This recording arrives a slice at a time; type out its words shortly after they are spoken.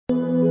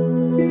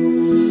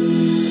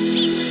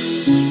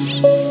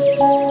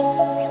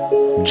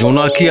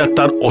জোনাকি আর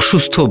তার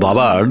অসুস্থ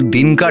বাবার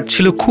দিন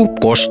কাটছিল খুব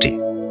কষ্টে।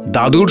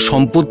 দাদুর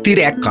সম্পত্তির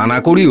এক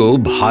কানাকড়িও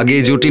ভাগে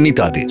জোটেনি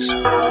তাদের।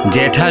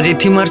 জ্যাঠা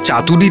জেঠিমার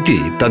চাতুরিতে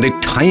তাদের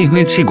ঠাঁই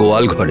হয়েছে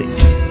গোয়াল ঘরে।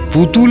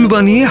 পুতুল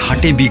বানিয়ে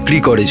হাটে বিক্রি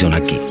করে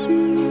জোনাকি।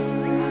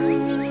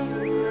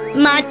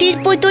 মাটির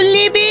পুতুল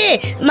নেবে?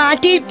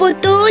 মাটির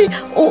পুতুল?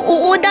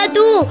 ও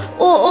দাদু,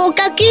 ও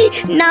কাকি,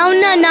 নাও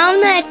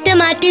না একটা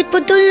মাটির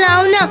পুতুল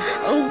নাও না,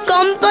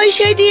 কম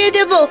পয়সায় দিয়ে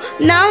দেব,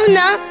 নাও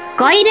না।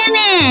 কই রে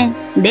মেয়ে,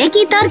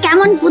 দেখি তোর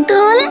কেমন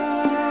পুতুল।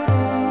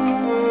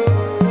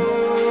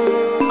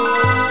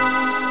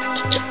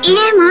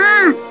 এ মা,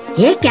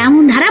 এ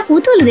কেমন ধারা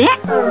পুতুল রে,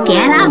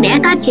 তেরা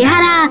বেকা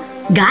চেহারা,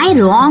 গায়ে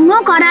রঙও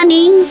করা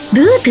নেই।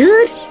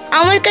 ধুর,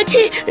 আমার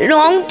কাছে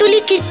রং তুলি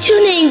কিচ্ছু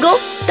নেই গো,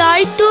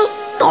 তাই তো।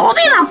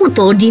 তবে বাপু,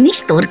 তোর জিনিস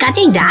তোর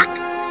কাছেই রাখ।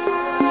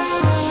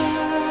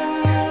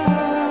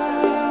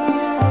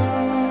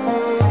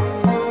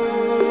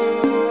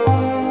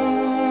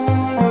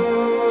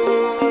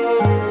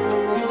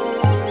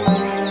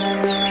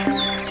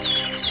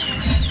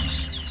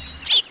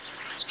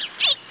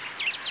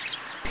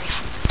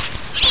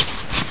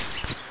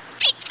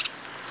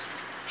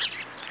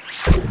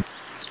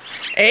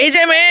 এই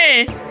যে মেয়ে,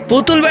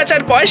 পুতুল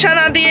বেচার পয়সা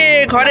না দিয়ে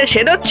ঘরে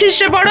সেদচ্ছিস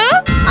রে বড়।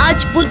 আজ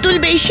পুতুল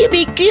বেশি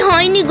বিক্রি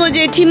হয়নি গো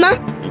জেঠিমা,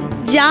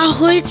 যা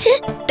হয়েছে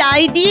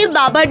তাই দিয়ে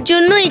বাবার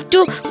জন্য একটু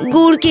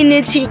গুড়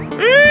কিনেছি।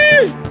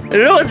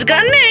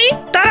 রোজগার নেই,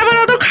 তার আবার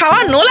অত খাওয়া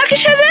নোলা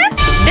কিসের রে?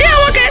 দে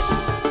আমাকে।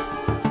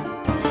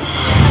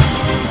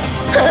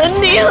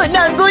 নিও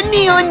না গো,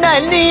 নিও না।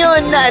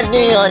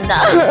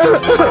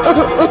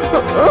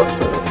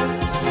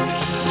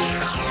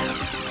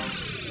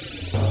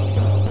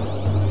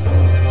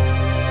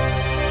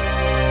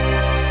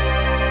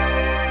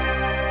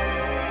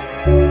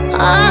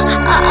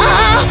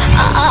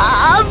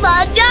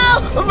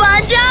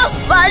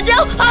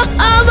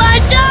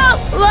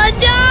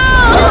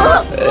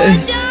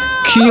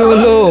 কি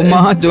হলো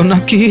মা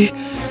জোনাকি,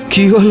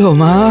 কি হলো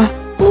মা?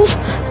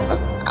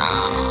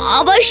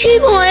 আবার সেই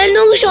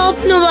ভয়ানক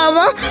স্বপ্ন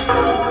বাবা।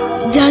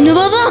 জানো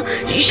বাবা,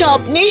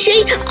 স্বপ্নে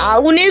সেই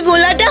আগুনের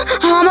গোলাটা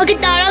আমাকে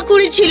তাড়া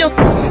করেছিল।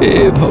 হে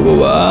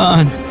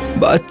ভগবান,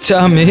 বাচ্চা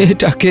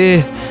মেয়েটাকে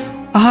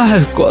আর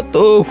কত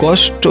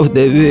কষ্ট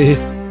দেবে।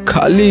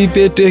 খালি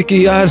পেটে কি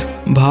আর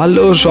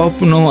ভালো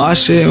স্বপ্ন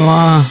আসে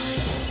মা?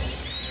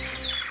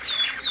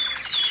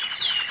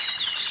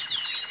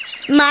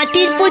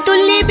 মাটির পুতুল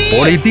নেবে?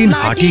 পরের দিন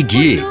হাটে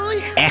গিয়ে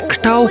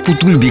একটাও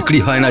পুতুল বিক্রি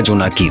হয় না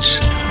জোনাকির।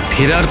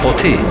 ফেরার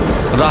পথে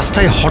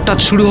রাস্তায় হঠাৎ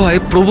শুরু হয়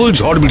প্রবল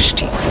ঝড়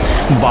বৃষ্টি।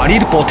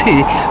 বাড়ির পথে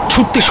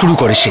ছুটতে শুরু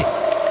করে সে।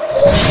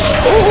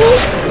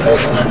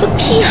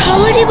 কি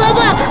হাওয়া রে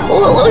বাবা,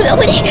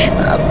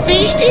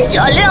 বৃষ্টির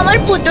জলে আমার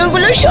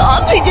পুতুলগুলো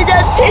সব ভিজে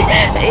যাচ্ছে।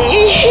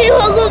 হে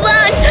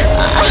ভগবান,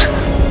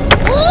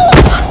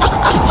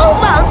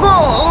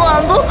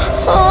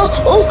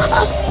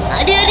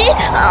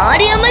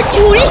 আরে আমার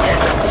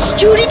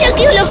ঝুড়িটা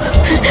কি হলো?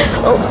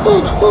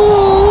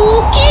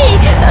 কি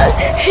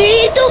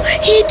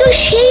হে তো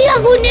সেই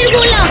আগুনের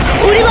গোলা।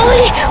 ওরে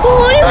বাবারে,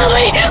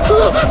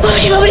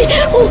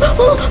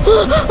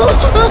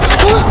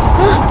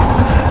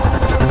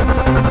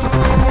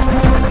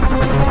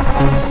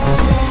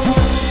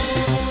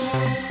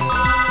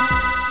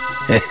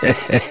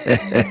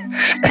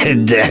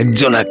 দেখ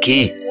জোনাকি,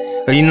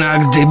 ওই নাগ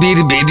দেবীর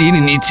বেদির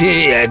নিচে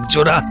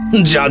একজোড়া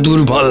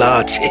জাদুর বালা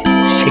আছে,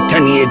 সেটা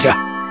নিয়ে যা,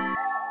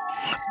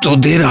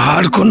 তোদের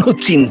আর কোনো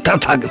চিন্তা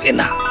থাকবে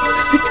না।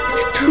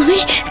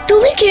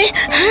 তুমি কে?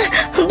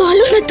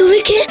 বলো না, তুমি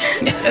কে?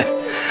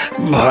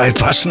 ভয়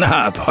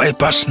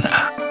পাস না,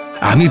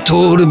 আমি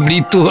তোর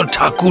মৃত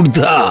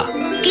ঠাকুরদা।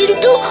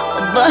 কিন্তু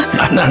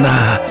না,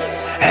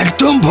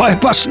 একদম ভয়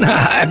পাস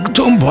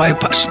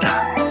না।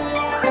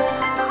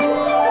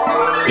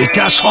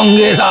 এটা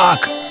সঙ্গে রাখ,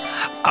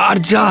 আর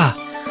যা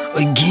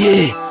ওই গিয়ে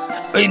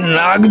ওই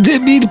নাগ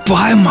দেবীর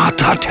পায়ে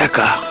মাথা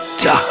ঠেকা,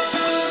 যা।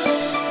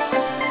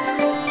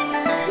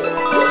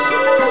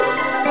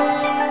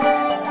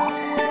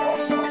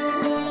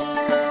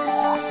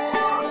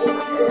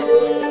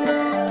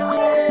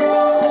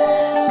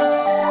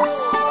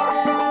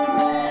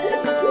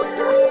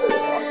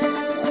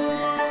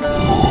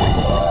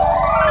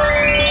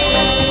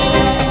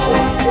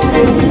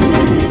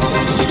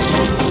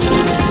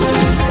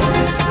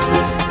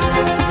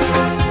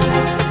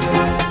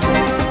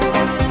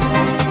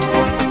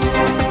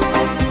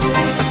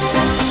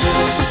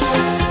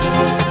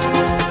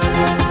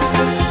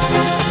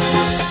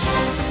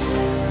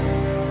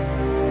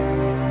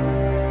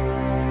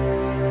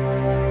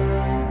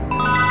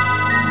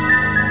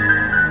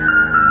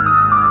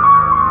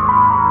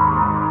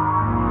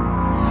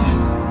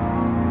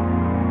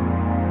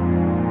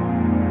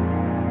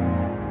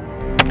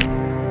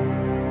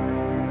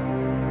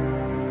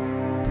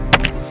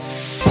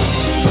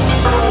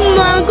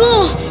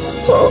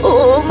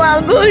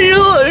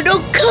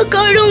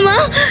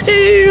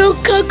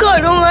 রক্ষা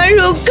করো মা,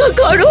 রক্ষা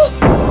করো।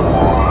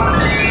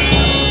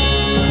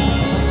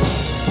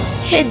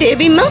 হে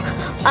দেবী মা,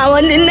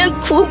 আমাদের না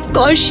খুব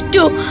কষ্ট।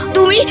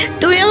 তুমি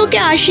তুমি আমাকে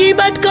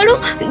আশীর্বাদ করো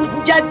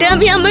যাতে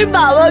আমি আমার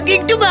বাবাকে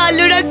একটু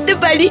ভালো রাখতে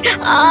পারি।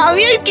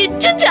 আমি আর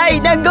কিচ্ছু চাই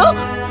না গো,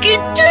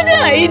 কিচ্ছু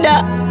চাই না।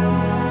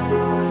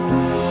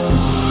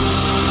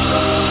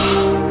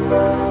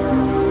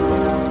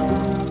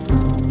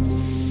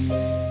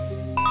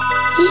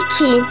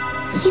 কি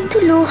কিন্তু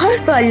লোহার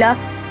বালা,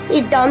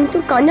 এর দাম তো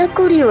কানা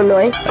করিও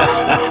নয়।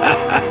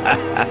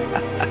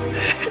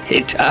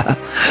 এটা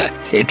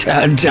এটা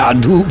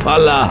জাদু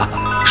বালা,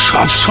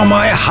 সব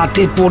সময়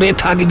হাতে পড়ে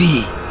থাকবি।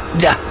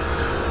 যা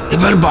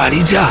এবার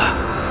বাড়ি যা।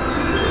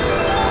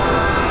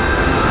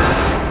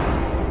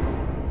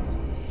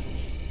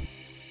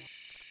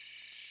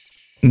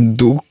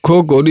 দুঃখ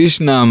করিস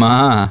না মা,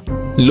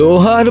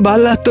 লোহার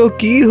বালা তো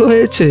কি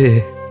হয়েছে,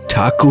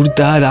 ঠাকুর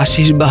তার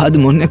আশীর্বাদ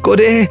মনে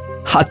করে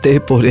হাতে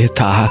পড়ে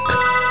থাক।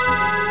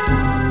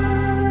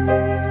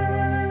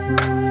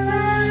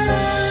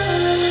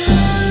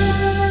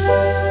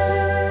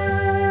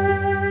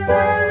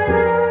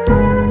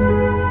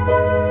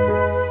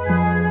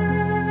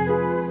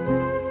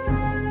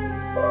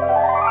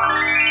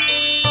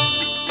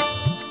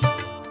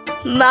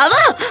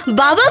 বাবা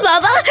বাবা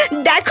বাবা,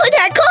 দেখো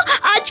দেখো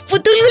আজ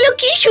পুতুলগুলো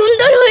কি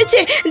সুন্দর হয়েছে।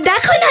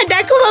 দেখো না,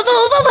 দেখো বাবা,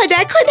 ও বাবা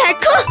দেখো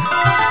দেখো।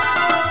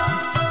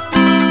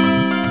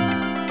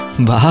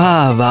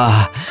 বাবা,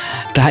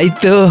 তাই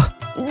তো।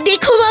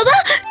 দেখো বাবা,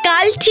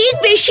 কাল ঠিক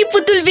বেশি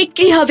পুতুল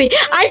বিক্রি হবে,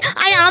 আর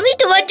আর আমি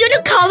তোমার জন্য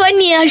খাবার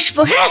নিয়ে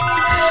আসবো। হ্যাঁ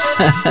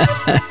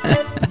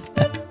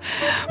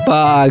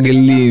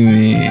পাগলি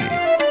মেয়ে।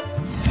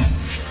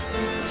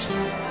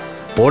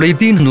 পরের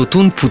দিন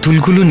নতুন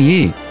পুতুলগুলো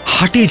নিয়ে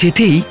হাটে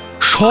যেতেই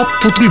সব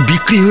পুতুল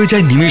বিক্রি হয়ে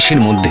যায় নিমেষের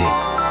মধ্যে।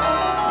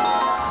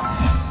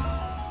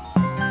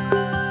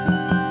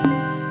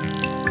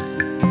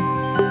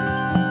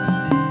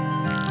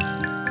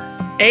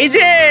 এই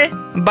যে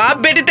বাপ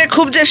বেটিতে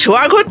খুব যে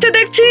সোয়াগ হচ্ছে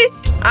দেখছি।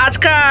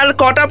 আজকাল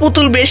কটা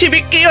পুতুল বেশি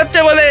বিক্রি হচ্ছে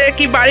বলে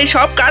কি বাড়ি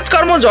সব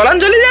কাজকর্ম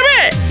জলাঞ্জলি যাবে?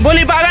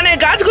 বলি বাগানে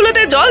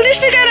গাছগুলোতে জল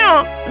দিসনি কেন?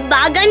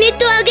 বাগানে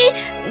তো আগে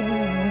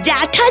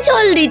জ্যাঠা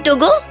জল দিত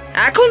গো।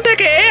 এখন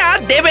থেকে আর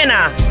দেবে না,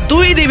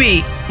 তুই দিবি,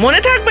 মনে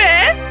থাকবে?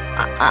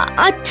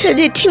 আচ্ছা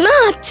জেঠিমা,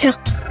 আচ্ছা।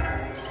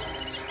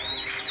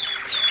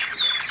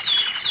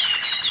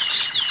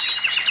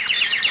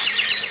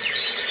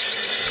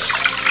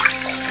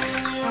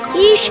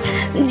 ইস,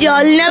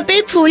 জল না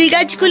পেয়ে ফুল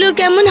গাছগুলোর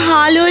কেমন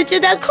হাল হয়েছে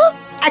দেখো।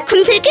 এখন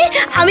থেকে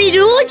আমি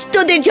রোজ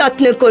তোদের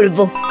যত্ন করব।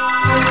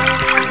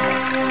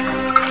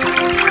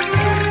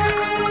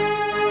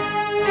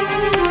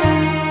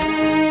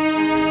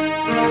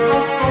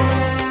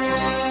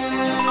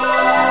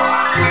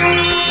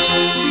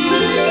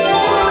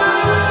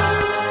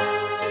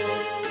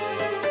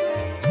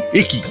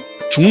 একি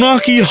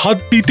জোনাকি হাত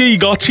দিতেই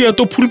গাছে এত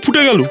ফুল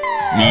ফুটে গেল?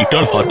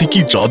 মেয়েটার হাতে কি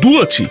জাদু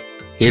আছে?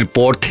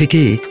 এরপর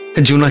থেকে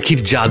জোনাকির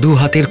জাদু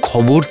হাতের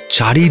খবর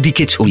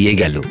চারিদিকে ছড়িয়ে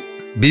গেল।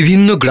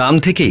 বিভিন্ন গ্রাম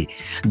থেকে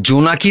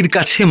জোনাকির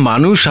কাছে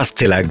মানুষ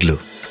আসতে লাগলো।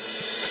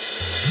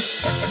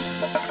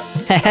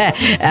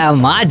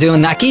 মা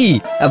জোনাকি,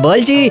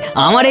 বলছি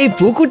আমার এই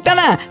পুকুরটা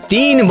না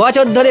 3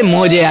 বছর ধরে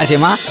মজে আছে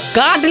মা,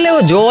 কাটলেও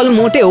জল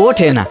মোটে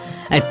ওঠে না।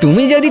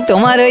 তুমি যদি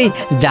তোমার ওই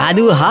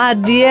জাদু হাত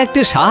দিয়ে একটু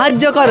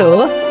সাহায্য করো।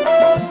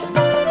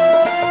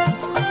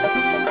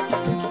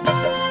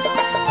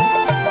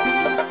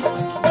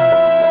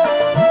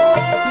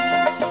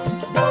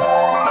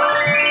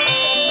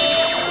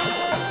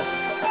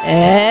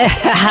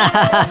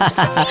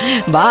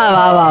 বাহ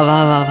বাহ বাহ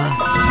বাহ বাহ।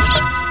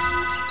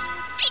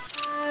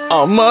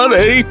 আমার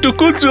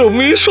এইটুকু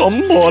জমি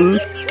সম্বল,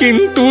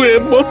 কিন্তু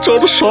এবছর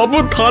সব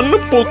ধান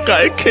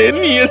পোকায় খেয়ে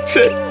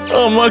নিয়েছে।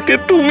 আমাকে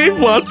তুমি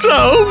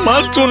বাঁচাও মা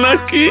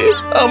জোনাকি,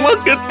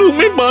 আমাকে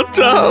তুমি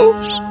বাঁচাও।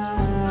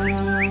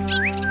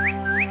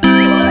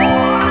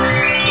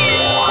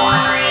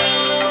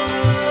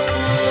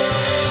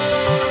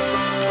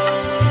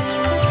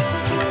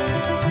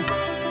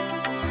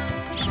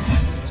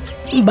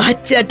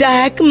 বাচ্চাটা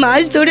 1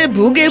 মাস ধরে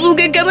ভুগে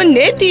ভুগে কেমন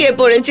নেতিয়ে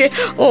পড়েছে।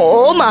 ও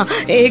মা,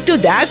 একটু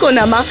দেখো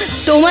না মা,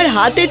 তোমার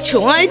হাতের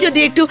ছোঁয়ায় যদি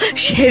একটু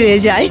সেরে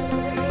যায়।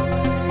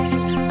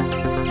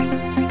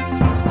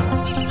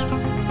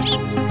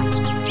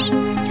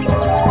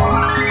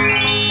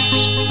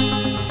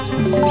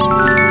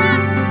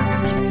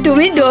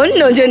 তুমি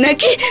ধন্য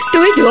জোনাকি,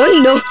 তুমি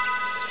ধন্য।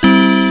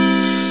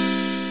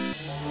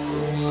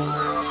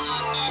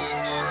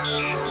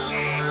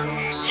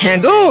 হ্যাঁ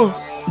গো,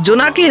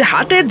 জোনাকির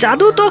হাতের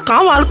জাদু তো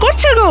কামাল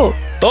করছে গো।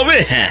 তবে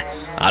হ্যাঁ,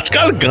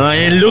 আজকাল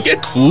গাঁয়ের লোকে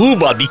খুব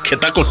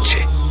আদিক্ষেতা করছে।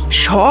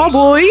 সব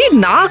ওই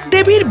নাগ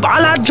দেবীর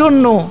বালার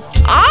জন্য।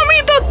 আমি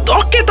তো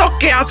তককে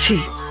তককে আছি।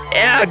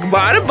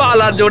 একবার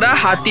বালা জোড়া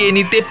হাতিয়ে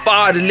নিতে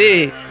পারলে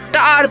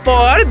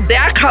তারপর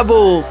দেখাবো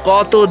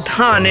কত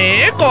ধানে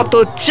কত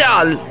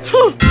চাল।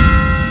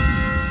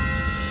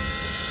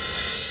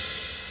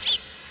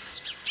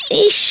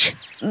 ইস,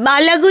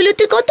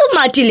 বালাগুলোতে কত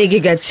মাটি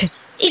লেগে গেছে,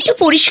 একটু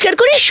পরিষ্কার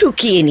করে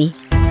শুকিয়ে নি।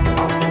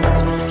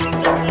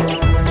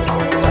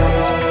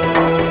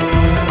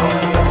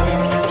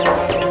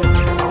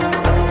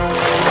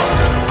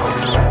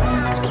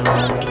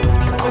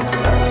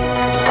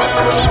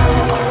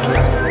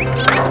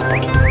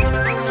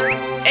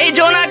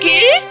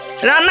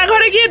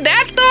 গিয়ে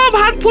দেখ তো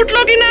ভাত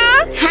ফুটলো কিনা।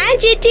 হ্যাঁ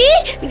জেঠি,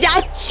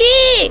 যাচ্ছি।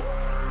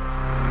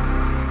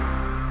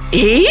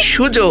 এই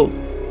সুযোগ।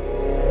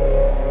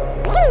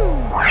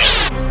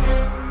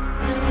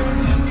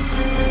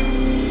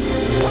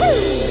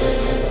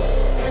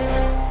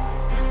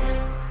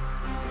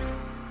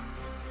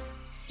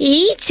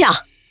 এই যা,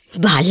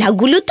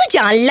 বালাগুলো তো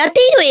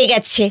জানলাতেই রয়ে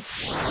গেছে।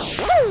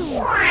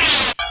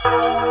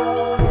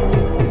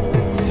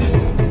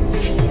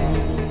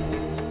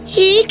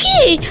 কি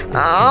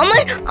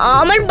আমার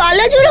আমার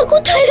বালা জোড়া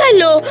কোথায়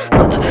গেল?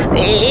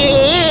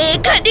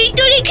 এখানেই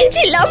তো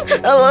রেখেছিলাম।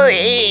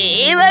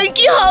 এবার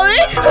কি হবে?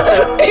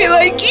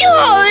 এবার কি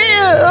হবে?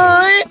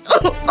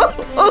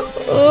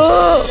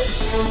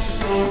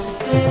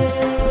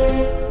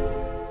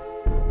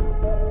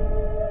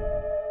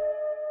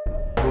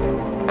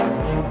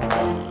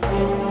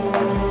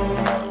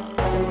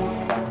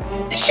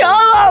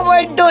 সব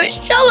আমার দোষ,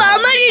 সব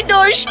আমারই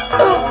দোষ।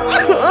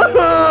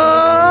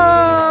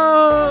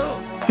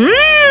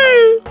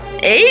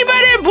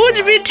 এইবারে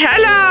বুঝবি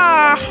ঠেলা।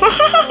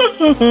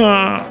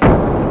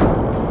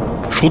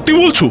 সত্যি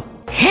বলছো?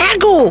 হ্যাঁ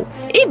গো,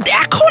 এই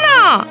দেখো না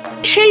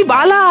সেই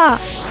বালা।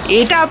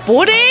 এটা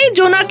পরে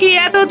জোনাকি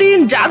এতদিন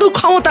জাদু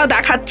ক্ষমতা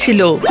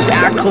দেখাচ্ছিল,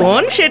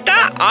 এখন সেটা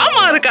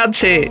আমার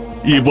কাছে।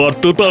 এবার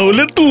তো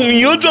তাহলে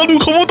তুমিও জাদু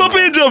ক্ষমতা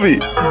পেয়ে যাবে।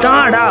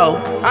 দাঁড়াও,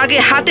 আগে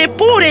হাতে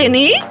পরে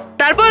নি,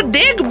 তারপর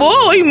দেখবো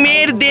ওই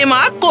মেয়ের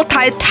দেমাগ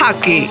কোথায়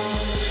থাকে।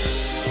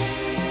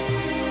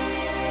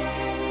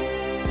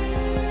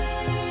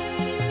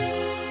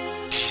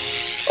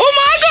 ও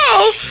মা গো,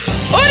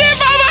 ওরে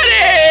বাবা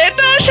রে,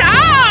 তো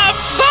সাপ!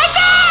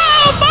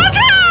 বাঁচাও,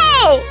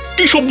 বাঁচাও!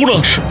 কি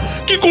সর্বনাশ!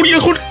 কি করি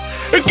এখন?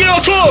 কে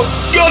আছো?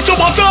 কে আছো?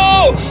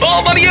 বাঁচাও!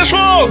 তাড়াতাড়ি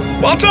এসো!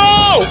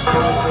 বাঁচাও!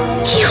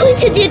 কি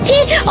হয়েছে জেঠি?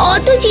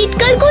 অত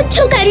চিৎকার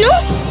করছো কেন?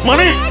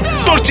 মানে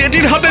তোর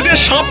জেঠির হাতে যে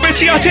সাপ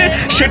পেঁচি আছে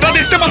সেটা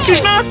দেখতে পাচ্ছিস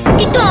না?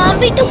 কিন্তু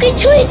আমি তো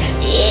কিছুই।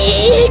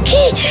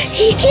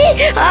 কি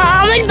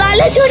আমার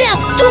বালা জোড়া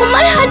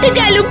তোমার হাতে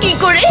গেল কি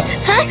করে?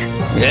 হ্যাঁ,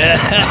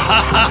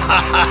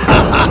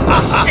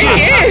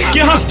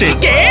 কে হাসছে?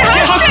 কে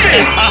হাসছে?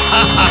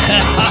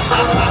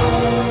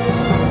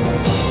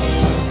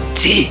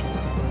 ছি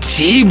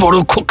ছি বড়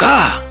খোকা,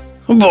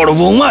 বড়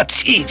বৌমা,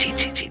 ছি ছি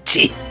ছি ছি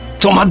ছি,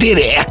 তোমাদের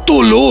এত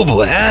লোভ!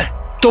 হ্যাঁ,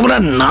 তোমরা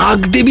নাগ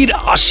দেবীর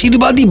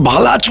আশীর্বাদী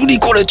বালা চুরি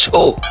করেছো।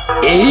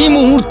 এই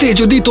মুহূর্তে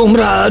যদি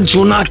তোমরা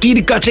জোনাকির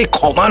কাছে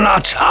ক্ষমা না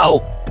চাও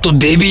তো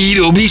দেবীর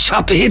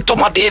অভিশাপে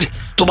তোমাদের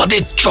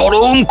তোমাদের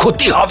চরম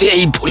ক্ষতি হবে,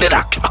 এই ভুলে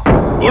রাখলাম।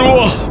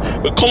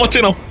 ক্ষমা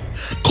চেনাও,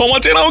 ক্ষমা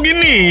চেনাও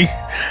গিন্নি।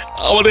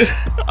 আমাদের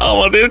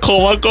আমাদের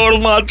ক্ষমা কর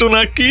মা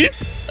জোনাকি,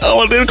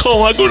 আমাদের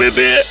ক্ষমা করে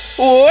দে।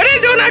 ওরে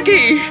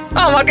জোনাকি,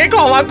 আমাকে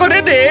ক্ষমা করে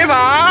দে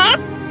মা।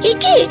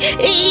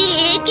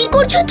 কি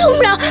করছো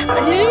তোমরা?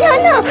 না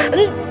না,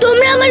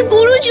 তোমরা আমার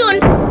গুরুজন।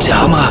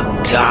 যা মা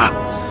যা,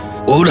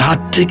 ওর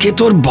হাত থেকে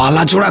তোর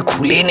বালা জোড়া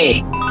খুলে নে,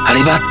 আর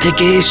এবার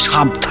থেকে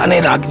সাবধানে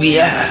রাখবি।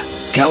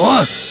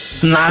 কেমন?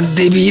 নাগ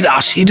দেবীর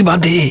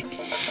আশীর্বাদে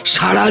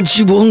সারা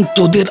জীবন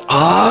তোদের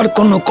আর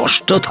কোনো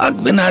কষ্ট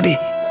থাকবে না রে।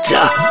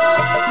 যা।